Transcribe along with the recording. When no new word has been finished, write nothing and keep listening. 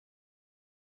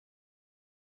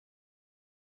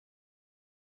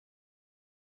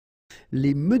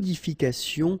les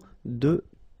modifications de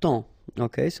temps.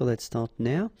 Okay, so let's start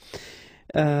now.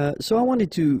 So I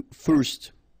wanted to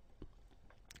first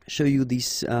show you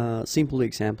this simple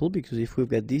example, because if we've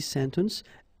got this sentence,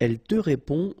 elle te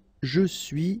répond, je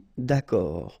suis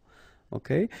d'accord.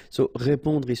 Okay, so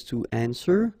répondre is to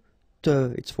answer,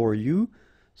 te it's for you,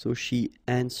 so she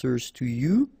answers to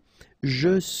you.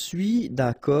 Je suis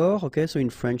d'accord. Okay, so in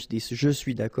French this je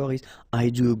suis d'accord is I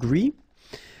do agree.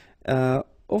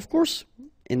 Of course,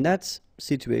 in that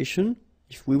situation,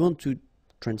 if we want to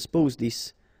transpose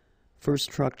this first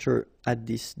structure at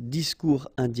this discours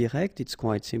indirect, it's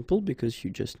quite simple, because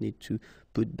you just need to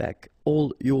put back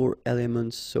all your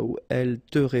elements. So elle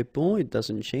te répond, it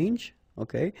doesn't change.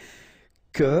 Okay,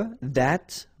 que,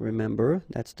 that, remember,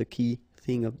 that's the key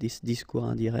thing of this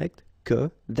discours indirect.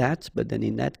 Que, that, but then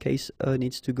in that case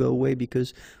needs to go away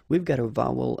because we've got a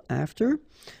vowel after.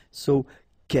 So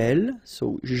qu'elle,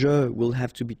 so je will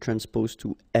have to be transposed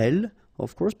to elle,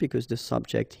 of course, because the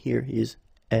subject here is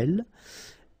elle.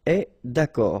 Et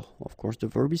d'accord, of course the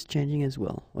verb is changing as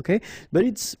well, okay? But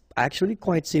it's actually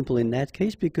quite simple in that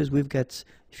case, because we've got,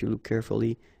 if you look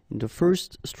carefully, in the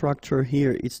first structure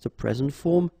here it's the present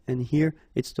form, and here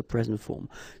it's the present form.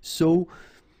 So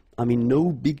I mean,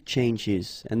 no big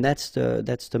changes, and that's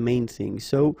the main thing.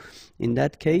 So in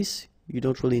that case, you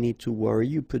don't really need to worry.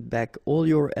 You put back all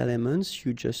your elements,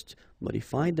 you just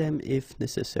modify them if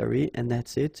necessary, and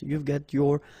that's it. You've got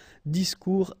your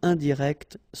discours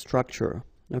indirect structure.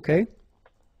 Okay?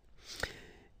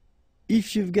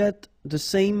 If you've got the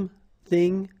same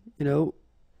thing, you know,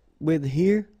 with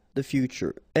here the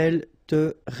future, elle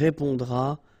te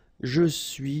répondra, je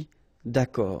suis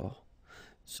d'accord.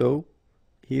 So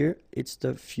here it's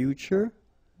the future,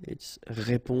 it's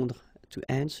répondre to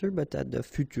answer, but at the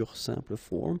futur simple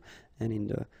form, and in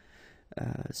the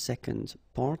second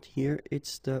part here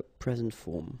it's the present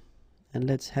form. And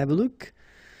let's have a look,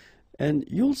 and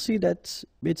you'll see that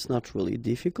it's not really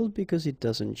difficult because it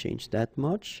doesn't change that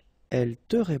much. Elle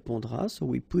te répondra, so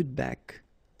we put back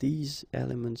these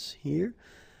elements here.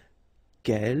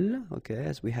 Qu'elle, okay,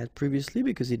 as we had previously,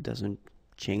 because it doesn't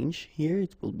change here,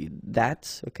 it will be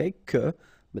that, okay, que,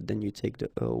 but then you take the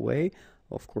E away.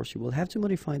 Of course, you will have to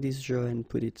modify this je and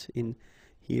put it in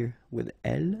here with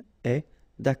elle, et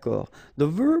d'accord. The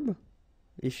verb,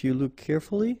 if you look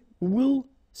carefully, will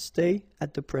stay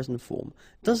at the present form.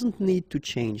 Doesn't need to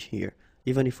change here.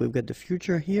 Even if we've got the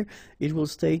future here, it will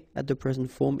stay at the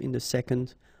present form in the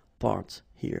second part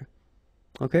here.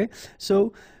 Okay?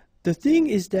 So the thing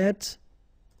is that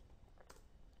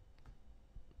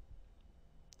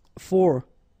for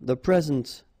the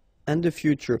present and the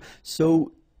future,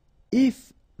 so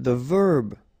if the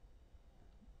verb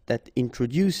that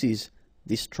introduces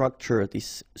this structure,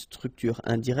 this structure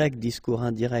indirect, discours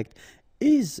indirect,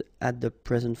 is at the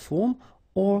present form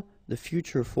or the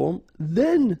future form,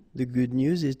 then the good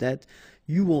news is that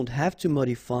you won't have to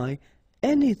modify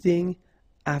anything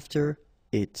after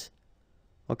it.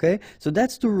 Okay? So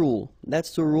that's the rule.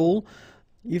 That's the rule.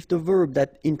 If the verb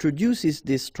that introduces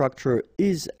this structure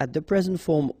is at the present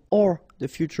form or the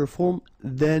future form,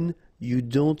 then you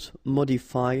don't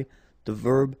modify the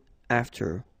verb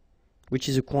after, which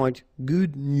is a quite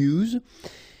good news.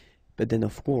 But then,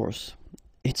 of course,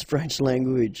 it's French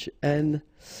language, and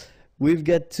we've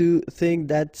got to think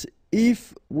that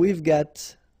if we've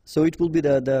got, so it will be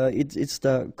it's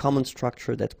the common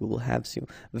structure that we will have, so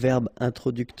verb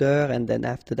introducteur, and then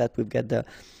after that we've got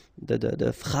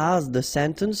the phrase, the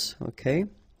sentence, okay?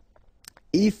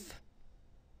 If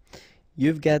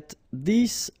you've got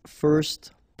this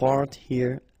first part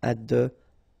here at the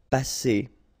passé,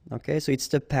 okay? So it's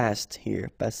the past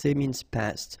here. Passé means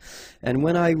past. And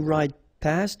when I write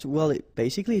past, well,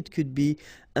 basically it could be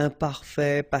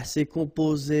imparfait, passé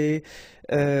composé,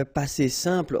 passé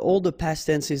simple, all the past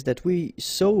tenses that we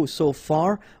saw so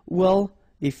far. Well,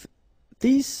 if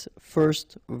this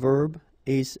first verb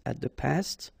is at the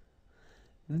past,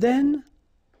 then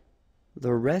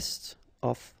the rest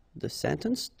of the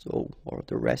sentence, or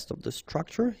the rest of the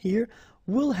structure here,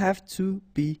 will have to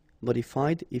be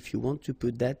modified if you want to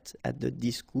put that at the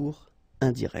discours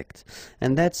indirect.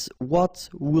 And that's what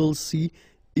we'll see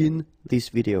in this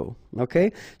video.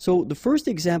 Okay? So the first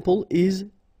example is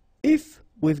if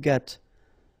we've got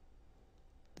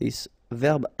this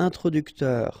verb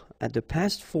introducteur at the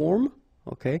past form,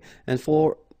 okay? And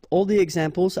for all the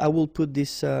examples, I will put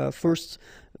this first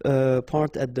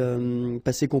part at the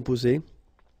passé composé.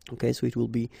 Okay, so it will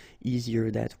be easier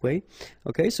that way.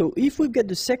 Okay, so if we get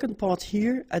the second part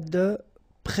here at the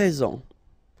présent,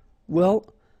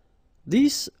 well,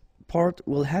 this part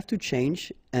will have to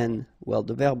change, and well,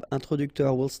 the verb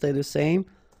introducteur will stay the same,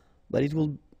 but it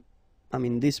will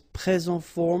this present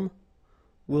form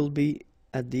will be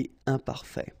at the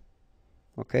imparfait.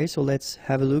 Okay, so let's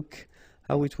have a look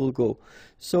how it will go.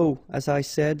 So, as I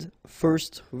said,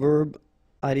 first verb,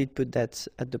 I did put that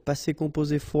at the passé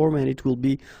composé form, and it will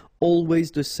be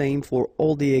always the same for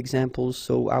all the examples.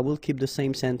 So I will keep the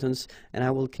same sentence and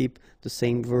I will keep the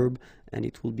same verb, and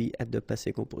it will be at the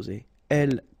passé composé.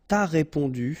 Elle t'a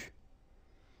répondu,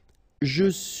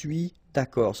 je suis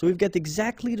d'accord. So we've got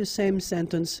exactly the same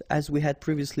sentence as we had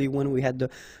previously when we had the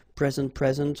present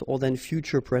present or then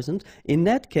future present. In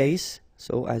that case,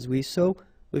 so as we saw,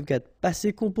 we've got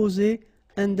passé composé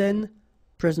and then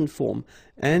present form.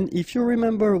 And if you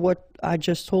remember what I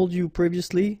just told you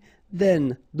previously,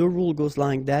 then the rule goes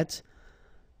like that.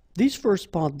 This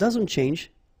first part doesn't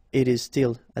change. It is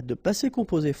still at the passé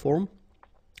composé form.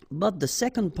 But the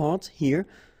second part here,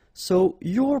 so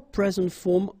your present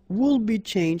form will be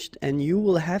changed and you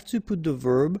will have to put the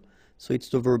verb, so it's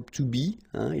the verb to be,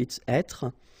 it's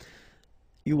être.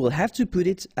 You will have to put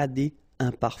it at the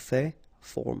imparfait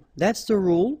form. That's the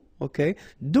rule, okay?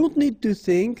 Don't need to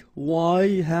think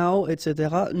why, how,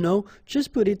 etc. No,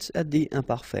 just put it at the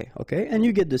imparfait, okay? And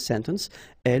you get the sentence,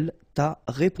 elle t'a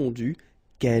répondu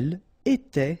qu'elle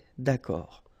était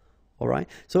d'accord. All right?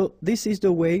 So this is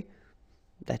the way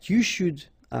that you should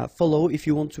follow if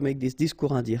you want to make this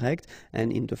discours indirect.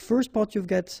 And in the first part you've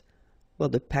got, well,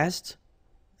 the past,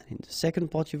 and in the second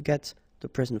part you've got the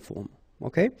present form.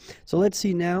 Okay, so let's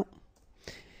see now,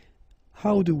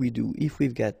 how do we do if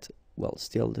we've got, well,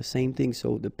 still the same thing,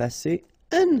 so the passé,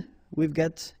 and we've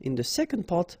got in the second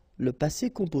part le passé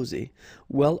composé.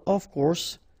 Well, of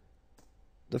course,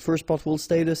 the first part will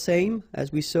stay the same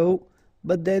as we saw,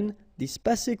 but then this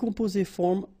passé composé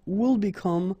form will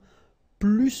become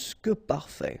plus que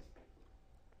parfait.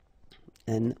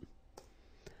 And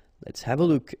let's have a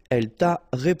look. Elle t'a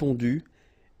répondu,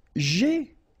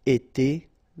 j'ai été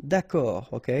d'accord,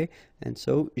 okay? And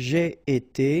so, j'ai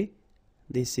été,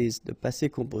 this is the passé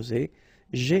composé,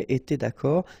 j'ai été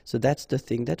d'accord, so that's the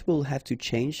thing that we'll have to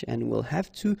change, and we'll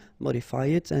have to modify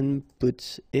it and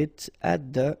put it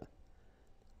at the,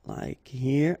 like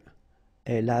here,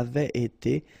 elle avait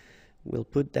été, we'll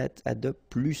put that at the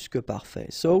plus que parfait.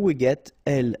 So we get,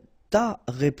 elle t'a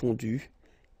répondu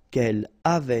qu'elle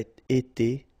avait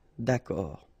été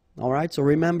d'accord. Alright, so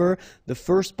remember, the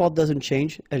first part doesn't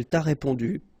change, elle t'a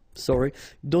répondu, sorry,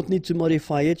 you don't need to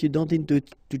modify it, you don't need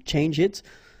to change it,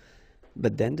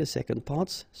 but then the second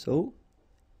part, so,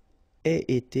 ait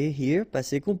été here,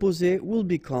 passé composé will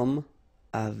become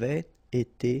avait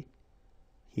été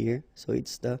here, so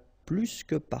it's the plus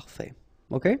que parfait,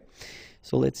 okay?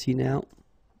 So let's see now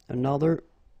another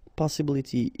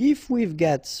possibility. If we've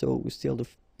got, so still the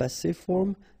passé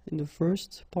form in the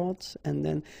first part, and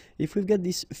then if we've got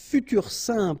this futur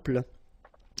simple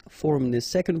form in the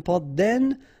second part,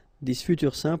 then this futur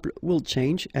simple will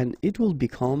change and it will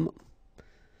become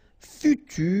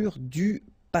futur du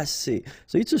passé.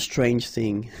 So it's a strange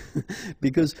thing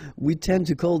because we tend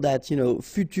to call that, you know,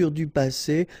 futur du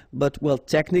passé, but well,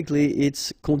 technically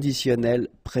it's conditionnel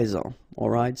présent. All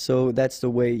right, so that's the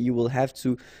way you will have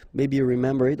to maybe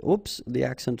remember it. Oops, the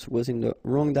accent was in the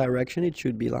wrong direction. It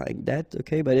should be like that,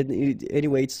 okay? But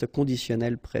anyway, it's the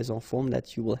conditionnel présent form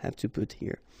that you will have to put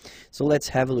here. So let's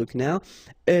have a look now.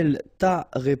 Elle t'a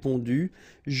répondu,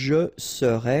 je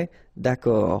serai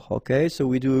d'accord, okay? So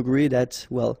we do agree that,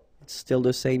 well, it's still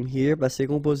the same here, passé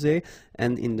composé,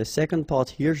 and in the second part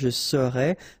here, je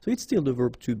serai, so it's still the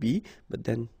verb to be, but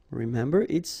then remember,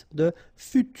 it's the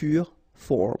futur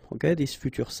form, okay, this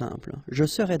futur simple. Je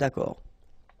serai d'accord.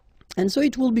 And so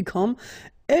it will become,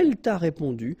 elle t'a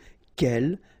répondu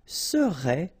qu'elle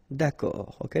serait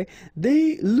d'accord, okay?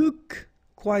 They look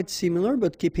quite similar,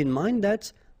 but keep in mind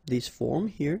that this form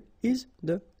here is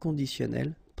the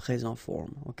conditionnel présent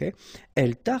form, okay?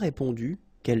 Elle t'a répondu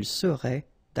qu'elle serait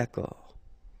d'accord.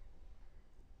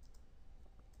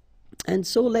 And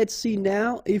so let's see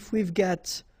now if we've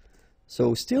got,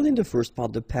 so still in the first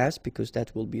part, the past, because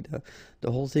that will be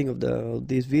the whole thing of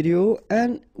this video,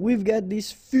 and we've got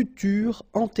this futur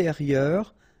antérieur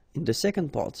in the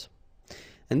second part.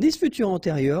 And this futur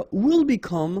antérieur will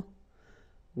become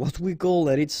what we call,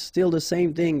 that it's still the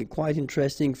same thing, quite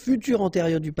interesting, futur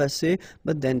antérieur du passé,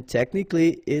 but then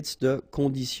technically it's the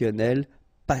conditionnel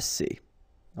passé.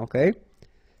 Okay?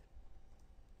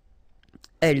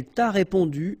 Elle t'a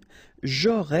répondu,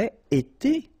 j'aurais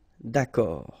été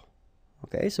d'accord.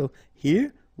 Okay, so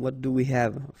here, what do we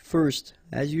have? First,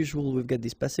 as usual, we've got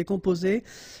this passé composé.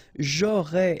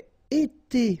 J'aurais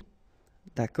été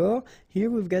d'accord.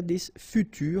 Here we've got this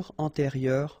futur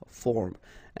antérieur form.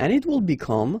 And it will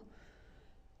become,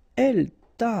 elle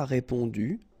t'a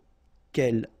répondu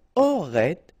qu'elle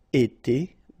aurait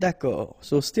été d'accord.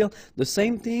 So still the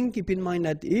same thing, keep in mind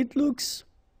that it looks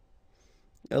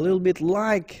a little bit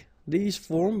like this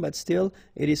form, but still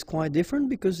it is quite different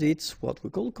because it's what we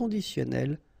call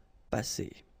conditionnel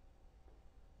passé.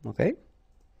 Okay?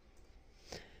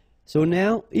 So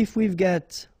now if we've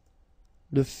got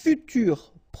the futur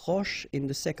proche in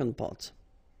the second part,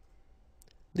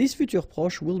 this futur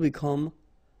proche will become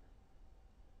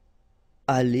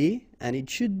aller, and it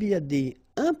should be at the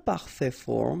imparfait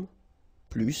form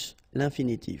plus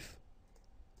l'infinitif.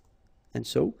 And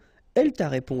so, elle t'a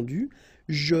répondu,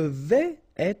 je vais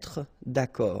être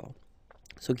d'accord.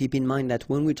 So keep in mind that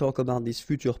when we talk about this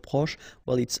futur proche,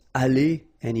 well, it's aller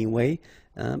anyway,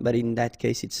 but in that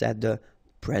case it's at the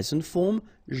present form.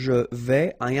 Je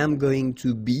vais, I am going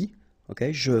to be,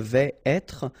 okay, je vais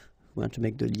être, we want to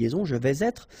make the liaison, je vais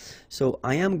être, so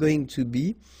I am going to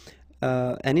be,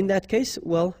 and in that case,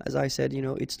 well, as I said, you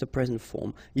know, it's the present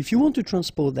form. If you want to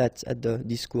transpose that at the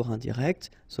discours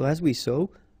indirect, so as we saw,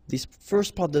 this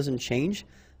first part doesn't change,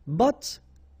 but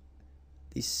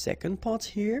this second part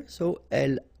here, so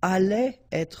elle allait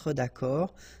être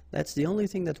d'accord, that's the only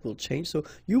thing that will change. So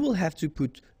you will have to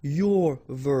put your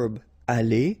verb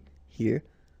aller here,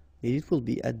 and it will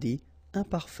be at the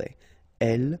imparfait.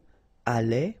 Elle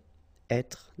allait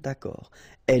être d'accord.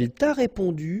 Elle t'a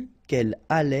répondu qu'elle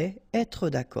allait être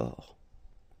d'accord.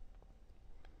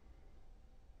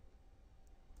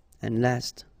 And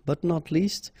last but not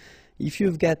least, if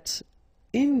you've got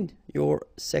in your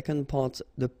second part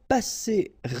the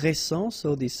passé récent,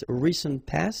 so this recent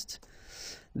past,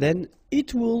 then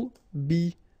it will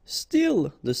be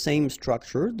still the same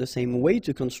structure, the same way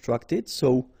to construct it.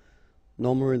 So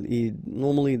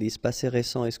normally this passé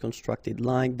récent is constructed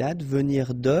like that,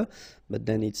 venir de, but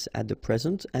then it's at the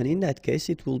present, and in that case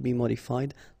it will be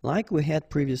modified like we had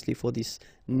previously for this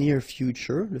near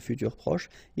future, le futur proche.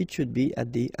 It should be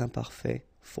at the imparfait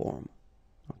form.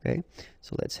 Okay,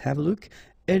 so let's have a look.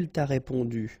 Elle t'a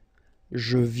répondu,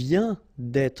 je viens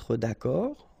d'être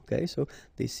d'accord. Okay, so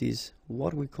this is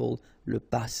what we call le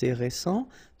passé récent.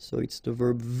 So it's the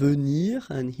verb venir,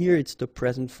 and here it's the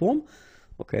present form.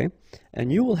 Okay,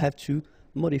 and you will have to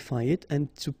modify it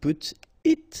and to put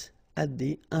it at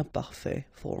the imparfait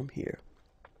form here.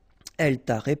 Elle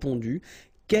t'a répondu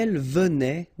qu'elle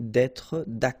venait d'être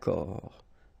d'accord.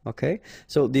 Okay,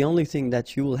 so the only thing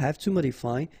that you will have to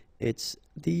modify, it's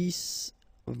this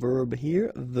verb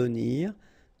here, venir.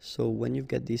 So when you've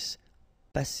got this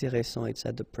passé récent, it's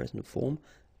at the present form.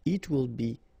 It will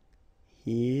be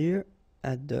here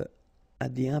at the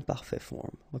imparfait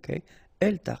form. Okay.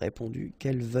 Elle t'a répondu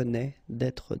qu'elle venait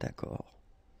d'être d'accord.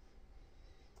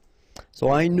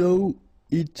 So I know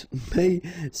it may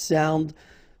sound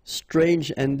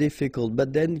strange and difficult,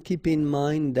 but then keep in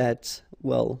mind that,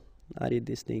 well, I did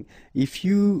this thing. If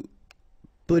you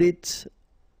put it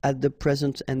at the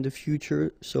present and the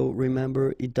future, so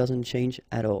remember it doesn't change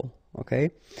at all,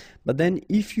 okay? But then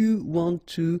if you want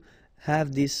to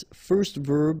have this first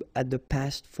verb at the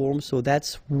past form, so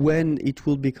that's when it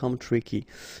will become tricky.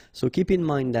 So keep in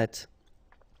mind that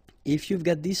if you've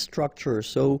got this structure,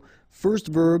 so first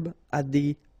verb at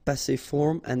the passé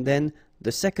form, and then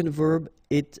the second verb,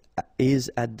 it is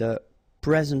at the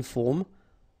present form,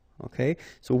 okay?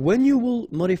 So when you will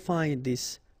modify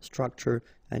this structure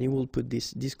and you will put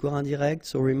this discours indirect,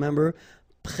 so remember,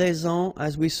 présent,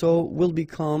 as we saw, will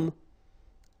become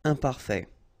imparfait,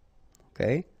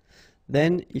 okay?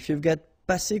 Then if you've got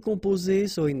passé composé,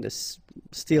 so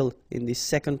still in the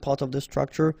second part of the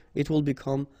structure, it will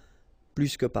become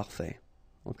plus que parfait,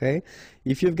 okay?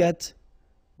 If you've got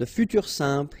the futur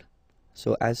simple,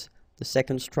 so as the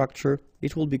second structure,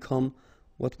 it will become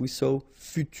what we saw,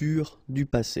 futur du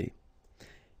passé.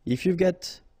 If you've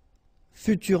got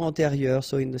futur antérieur,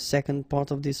 so in the second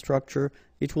part of this structure,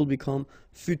 it will become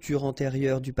futur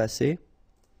antérieur du passé.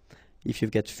 If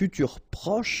you've got futur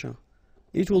proche,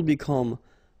 it will become,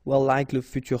 well, like le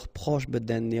futur proche, but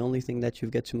then the only thing that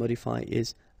you've got to modify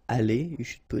is aller. You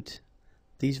should put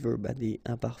this verb at the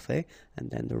imparfait, and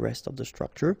then the rest of the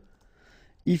structure.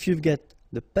 If you've got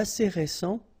the passé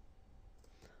récent,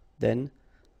 then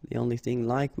the only thing,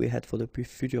 like we had for the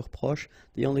futur proche,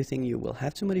 the only thing you will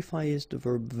have to modify is the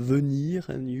verb venir,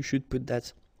 and you should put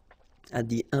that at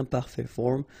the imparfait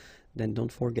form. Then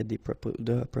don't forget the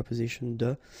preposition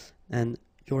de and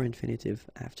your infinitive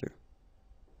after.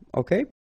 Okay?